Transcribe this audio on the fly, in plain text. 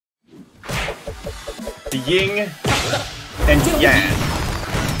The yin and yang. 3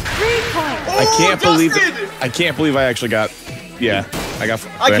 points. Oh, I can't believe Dustin! it. I can't believe I actually got. Yeah, I got.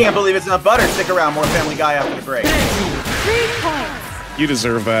 I can't believe it's not butter. Stick around, more Family Guy after the break. 3 points. You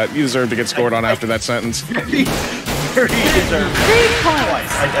deserve that. You deserve to get scored on after that sentence. You deserve 3 points.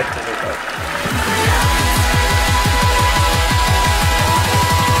 twice. I deserve that.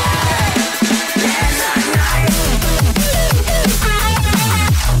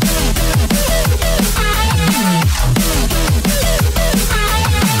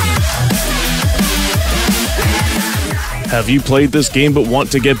 Have you played this game but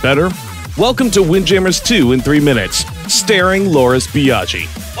want to get better? Welcome to Windjammers 2 in 3 minutes, starring Loris Biaggi.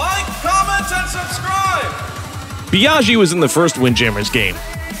 Like, comment, and subscribe! Biaggi was in the first Windjammers game.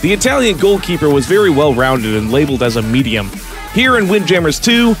 The Italian goalkeeper was very well rounded and labeled as a medium. Here in Windjammers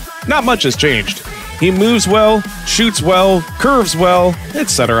 2, not much has changed. He moves well, shoots well, curves well,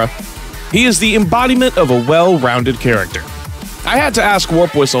 etc. He is the embodiment of a well-rounded character. I had to ask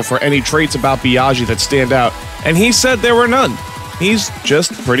Warp Whistle for any traits about Biaggi that stand out, and he said there were none. He's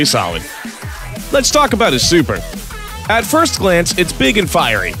just pretty solid. Let's talk about his super. At first glance, it's big and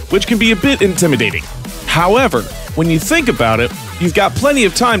fiery, which can be a bit intimidating. However, when you think about it, you've got plenty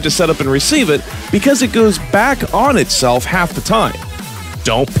of time to set up and receive it because it goes back on itself half the time.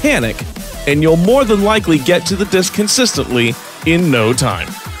 Don't panic, and you'll more than likely get to the disc consistently in no time.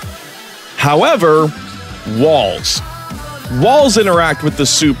 However, walls. Walls interact with the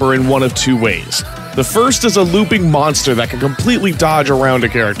super in one of 2 ways. The first is a looping monster that can completely dodge around a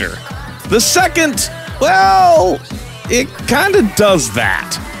character. The second, well, it kinda does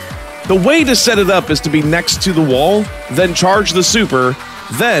that. The way to set it up is to be next to the wall, then charge the super,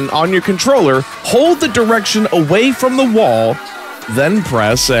 then on your controller, hold the direction away from the wall, then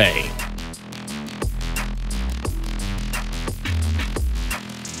press A.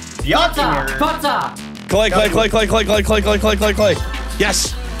 Yachtinger. Clay.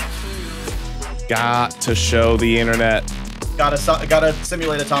 Yes! Got to show the internet. Gotta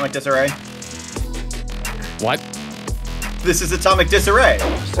simulate atomic disarray. What? This is atomic disarray,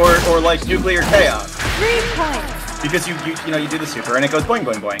 or like nuclear chaos. 3 points. Because you do the super and it goes boing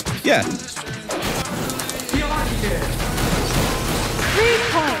boing boing. Yeah. 3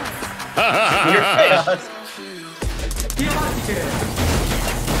 points. Nuclear chaos.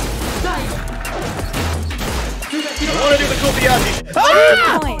 I want to do the cool Biaggi.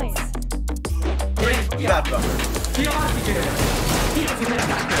 3 points. That bummer. 5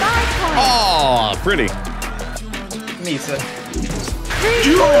 points. Aw, pretty. Misa.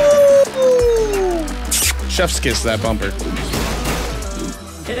 3 points. Chef's kiss that bumper. 3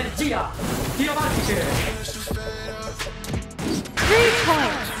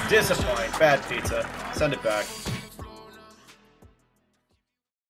 points. Disappoint. Bad pizza. Send it back.